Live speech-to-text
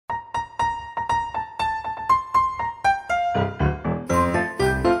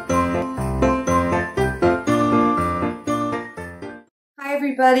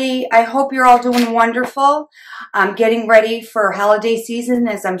everybody. I hope you're all doing wonderful. I'm getting ready for holiday season,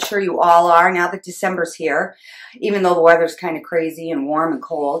 as I'm sure you all are, now that December's here, even though the weather's kind of crazy and warm and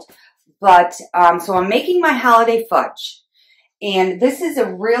cold. But, so I'm making my holiday fudge. And this is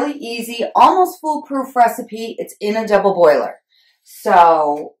a really easy, almost foolproof recipe. It's in a double boiler.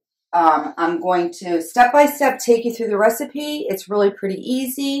 So, I'm going to step-by-step take you through the recipe. It's really pretty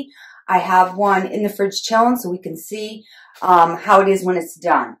easy. I have one in the fridge chilling so we can see how it is when it's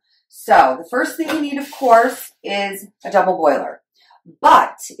done. So the first thing you need, of course, is a double boiler.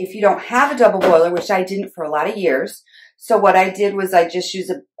 But if you don't have a double boiler, which I didn't for a lot of years, so what I did was I just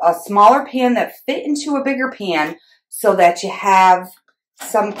used a smaller pan that fit into a bigger pan so that you have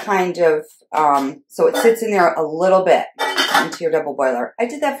some kind of, so it sits in there a little bit into your double boiler. I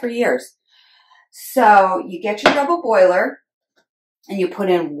did that for years. So you get your double boiler and you put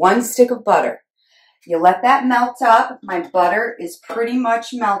in 1 stick of butter. You let that melt up. My butter is pretty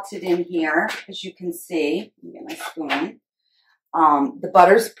much melted in here, as you can see. Let me get my spoon. The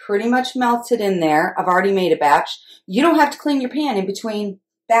butter's pretty much melted in there. I've already made a batch. You don't have to clean your pan in between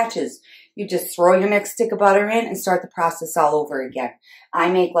batches. You just throw your next stick of butter in and start the process all over again. I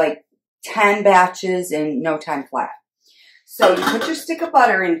make like 10 batches in no time flat. So you put your stick of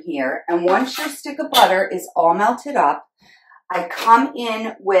butter in here, and once your stick of butter is all melted up, I come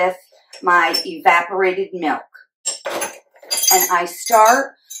in with my evaporated milk. And I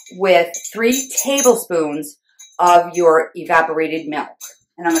start with 3 tablespoons of your evaporated milk.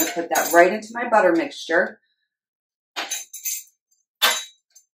 And I'm going to put that right into my butter mixture.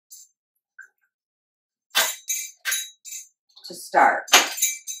 To start.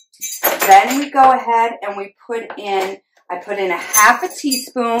 Then we go ahead and we put in, I put in a half a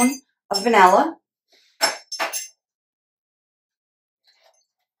teaspoon of vanilla.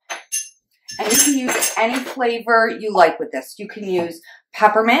 And you can use any flavor you like with this. You can use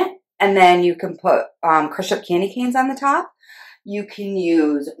peppermint, and then you can put crushed up candy canes on the top. You can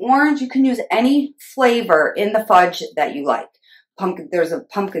use orange. You can use any flavor in the fudge that you like. Pumpkin. There's a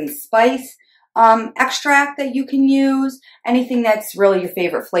pumpkin spice extract that you can use. Anything that's really your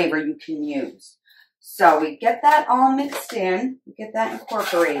favorite flavor you can use. So we get that all mixed in. We get that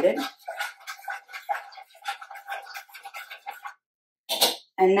incorporated.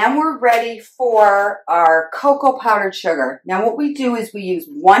 And then we're ready for our cocoa powdered sugar. Now what we do is we use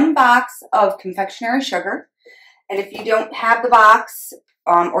 1 box of confectionery sugar. And if you don't have the box,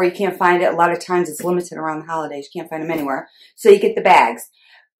 or you can't find it, a lot of times it's limited around the holidays. You can't find them anywhere. So you get the bags.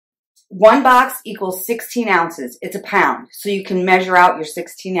 1 box equals 16 ounces. It's a pound. So you can measure out your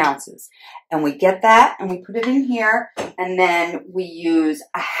 16 ounces. And we get that and we put it in here. And then we use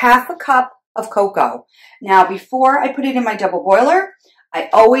a half a cup of cocoa. Now before I put it in my double boiler, I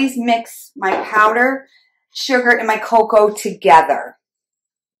always mix my powder sugar and my cocoa together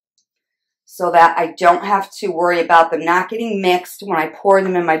so that I don't have to worry about them not getting mixed when I pour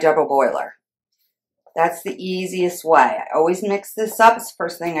them in my double boiler. That's the easiest way. I always mix this up. It's the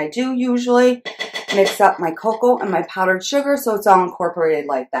first thing I do usually. Mix up my cocoa and my powdered sugar so it's all incorporated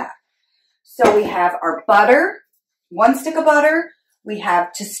like that. So we have our butter, 1 stick of butter. We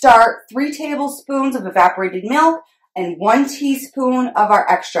have, to start, 3 tablespoons of evaporated milk and 1 teaspoon of our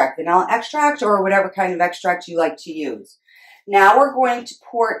extract, vanilla extract or whatever kind of extract you like to use. Now we're going to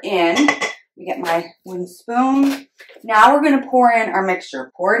pour in, we get my wooden spoon. Now we're going to pour in our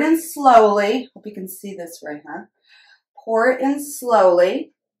mixture. Pour it in slowly. Hope you can see this right here. Pour it in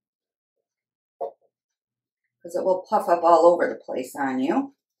slowly because it will puff up all over the place on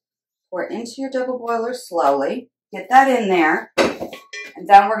you. Pour it into your double boiler slowly. Get that in there. And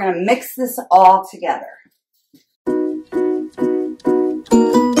then we're going to mix this all together.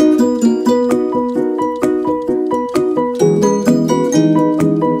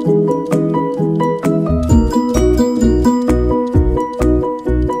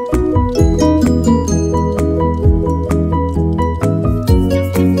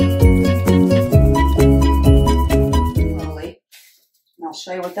 I'll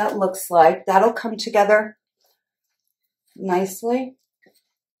show you what that looks like. That'll come together nicely.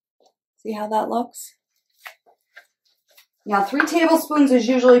 See how that looks? Now 3 tablespoons is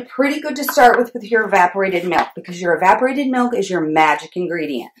usually pretty good to start with your evaporated milk because your evaporated milk is your magic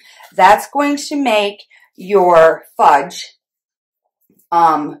ingredient. That's going to make your fudge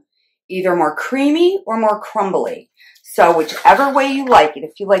either more creamy or more crumbly. So whichever way you like it.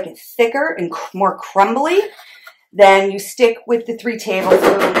 If you like it thicker and more crumbly, then you stick with the 3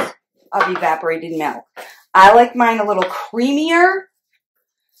 tablespoons of evaporated milk. I like mine a little creamier,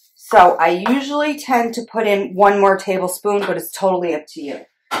 so I usually tend to put in 1 more tablespoon, but it's totally up to you.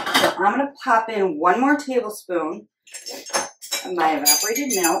 So I'm going to pop in 1 more tablespoon and my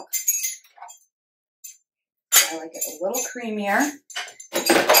evaporated milk. I like it a little creamier.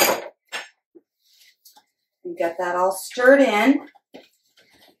 And get that all stirred in.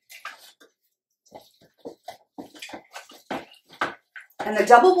 And the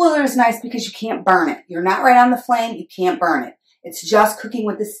double boiler is nice because you can't burn it. You're not right on the flame, you can't burn it. It's just cooking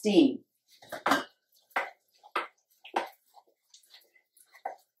with the steam.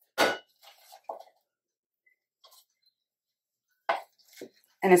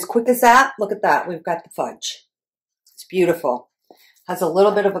 And as quick as that, look at that, we've got the fudge. It's beautiful. Has a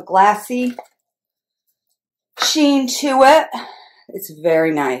little bit of a glassy sheen to it. It's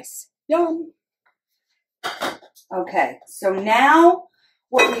very nice. Yum. Okay, so now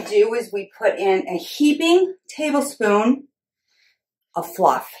what we do is we put in a heaping tablespoon of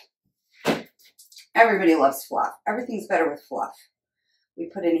fluff. Everybody loves fluff. Everything's better with fluff. We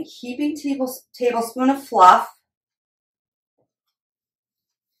put in a heaping tablespoon of fluff.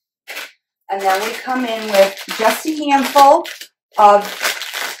 And then we come in with just a handful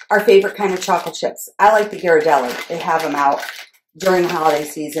of our favorite kind of chocolate chips. I like the Ghirardelli. They have them out during the holiday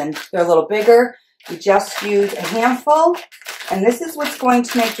season. They're a little bigger. You just use a handful. And this is what's going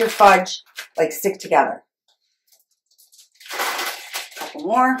to make your fudge like stick together. A couple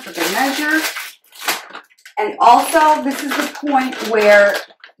more for good measure. And also, this is the point where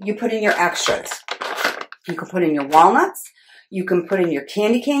you put in your extras. You can put in your walnuts. You can put in your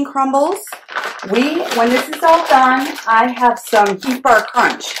candy cane crumbles. When this is all done, I have some Heat Bar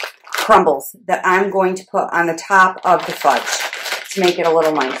Crunch crumbles that I'm going to put on the top of the fudge to make it a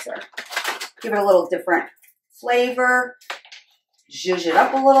little nicer. Give it a little different flavor. Zhuzh it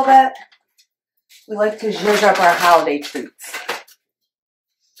up a little bit. We like to zhuzh up our holiday treats.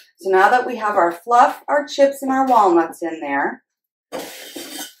 So now that we have our fluff, our chips, and our walnuts in there,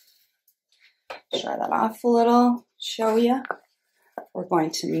 dry that off a little, show you. We're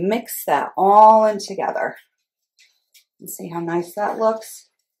going to mix that all in together. And see how nice that looks.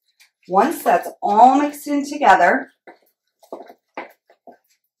 Once that's all mixed in together,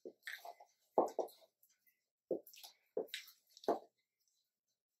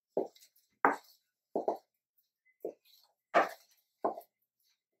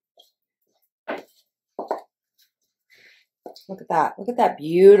 look at that. Look at that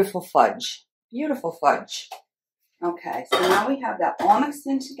beautiful fudge. Beautiful fudge. Okay, so now we have that all mixed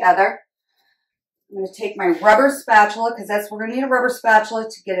in together. I'm going to take my rubber spatula, because we're going to need a rubber spatula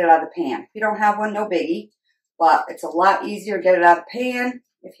to get it out of the pan. If you don't have one, no biggie. But it's a lot easier to get it out of the pan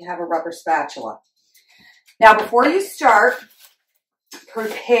if you have a rubber spatula. Now, before you start,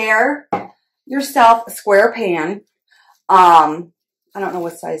 prepare yourself a square pan. I don't know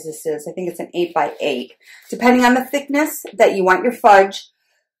what size this is. I think it's an 8 by 8. Depending on the thickness that you want your fudge,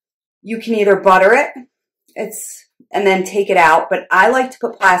 you can either butter it, and then take it out. But I like to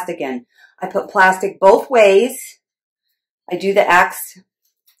put plastic in. I put plastic both ways. I do the X.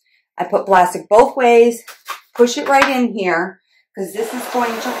 I put plastic both ways. Push it right in here, because this is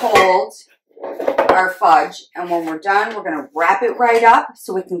going to hold our fudge. And when we're done, we're going to wrap it right up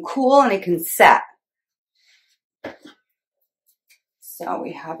so it can cool and it can set. So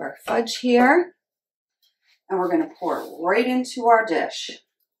we have our fudge here, and we're going to pour it right into our dish.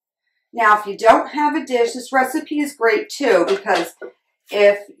 Now, if you don't have a dish, this recipe is great too, because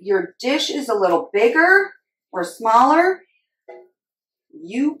if your dish is a little bigger or smaller,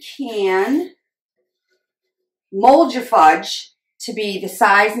 you can mold your fudge to be the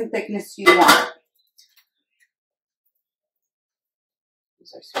size and thickness you want.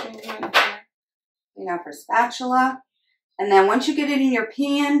 Use our spoon here. Clean out our spatula. And then once you get it in your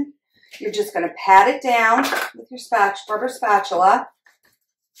pan, you're just going to pat it down with your rubber spatula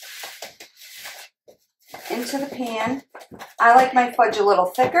into the pan. I like my fudge a little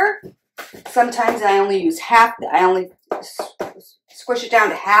thicker. Sometimes I only use I only squish it down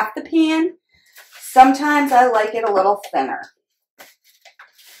to half the pan. Sometimes I like it a little thinner.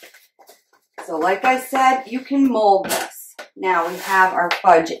 So like I said, you can mold this. Now we have our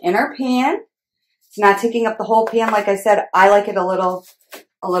fudge in our pan. It's not taking up the whole pan. Like I said, I like it a little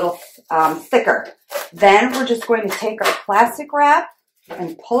thicker. Then we're just going to take our plastic wrap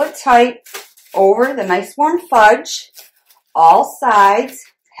and pull it tight over the nice warm fudge, all sides,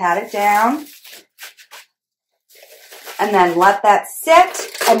 pat it down, and then let that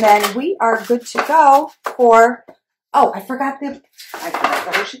sit, and then we are good to go for, oh, I forgot the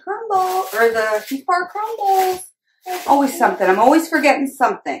Hershey crumble, or the Heat Bar crumbles. Always something. I'm always forgetting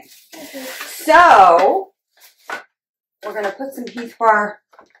something. So, we're going to put some Heat Bar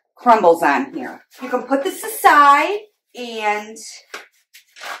crumbles on here. You can put this aside and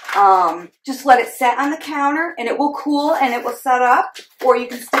Just let it set on the counter and it will cool and it will set up, or you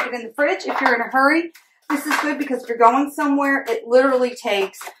can stick it in the fridge if you're in a hurry. This is good because if you're going somewhere, it literally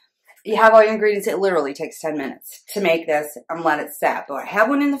takes, you have all your ingredients, it literally takes 10 minutes to make this and let it set. But I have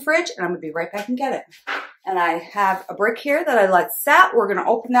one in the fridge and I'm going to be right back and get it. And I have a brick here that I let set. We're going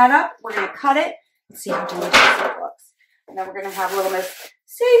to open that up. We're going to cut it and see how delicious it looks. And then we're going to have little Miss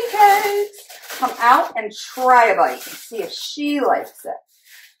Sadie Cakes come out and try a bite and see if she likes it.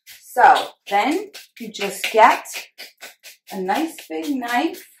 So then you just get a nice big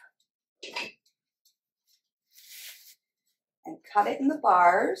knife and cut it in the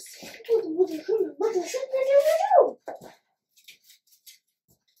bars.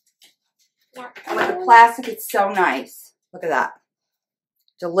 And with the plastic, it's so nice. Look at that.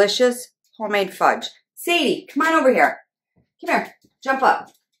 Delicious homemade fudge. Sadie, come on over here. Come here. Jump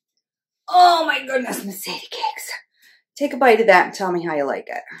up. Oh my goodness, Miss Sadie Cakes. Take a bite of that and tell me how you like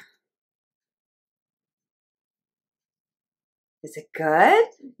it. Is it good?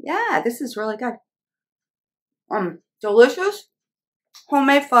 Yeah, this is really good. Delicious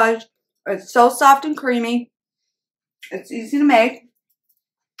homemade fudge. It's so soft and creamy. It's easy to make.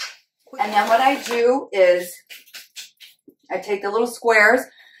 And then what I do is I take the little squares.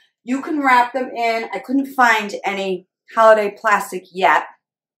 You can wrap them in. I couldn't find any holiday plastic yet,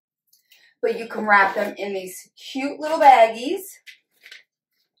 but you can wrap them in these cute little baggies,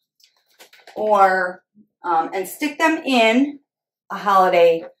 or and stick them in a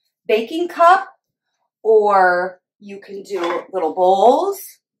holiday baking cup, or you can do little bowls.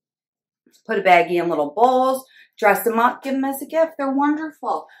 Put a baggie in little bowls, dress them up, give them as a gift. They're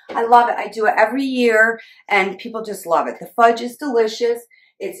wonderful. I love it. I do it every year, and people just love it. The fudge is delicious.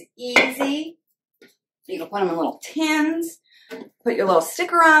 It's easy. You can put them in little tins, put your little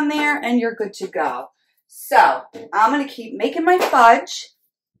sticker on there, and you're good to go. So I'm going to keep making my fudge.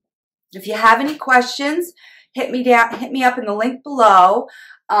 If you have any questions, hit me up in the link below.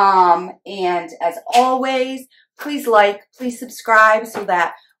 And as always, please like, please subscribe so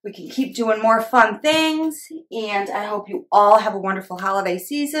that we can keep doing more fun things. And I hope you all have a wonderful holiday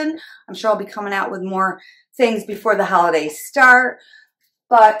season. I'm sure I'll be coming out with more things before the holidays start.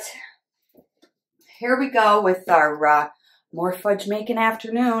 But here we go with our more fudge making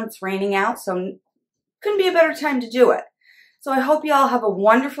afternoon. It's raining out, so couldn't be a better time to do it. So I hope you all have a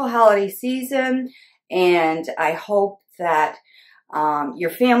wonderful holiday season, and I hope that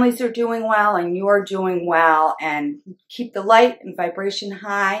your families are doing well and you are doing well, and keep the light and vibration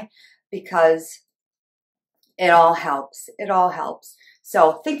high, because it all helps. It all helps.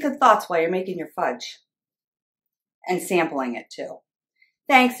 So think good thoughts while you're making your fudge and sampling it too.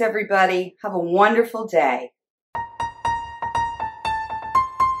 Thanks, everybody. Have a wonderful day.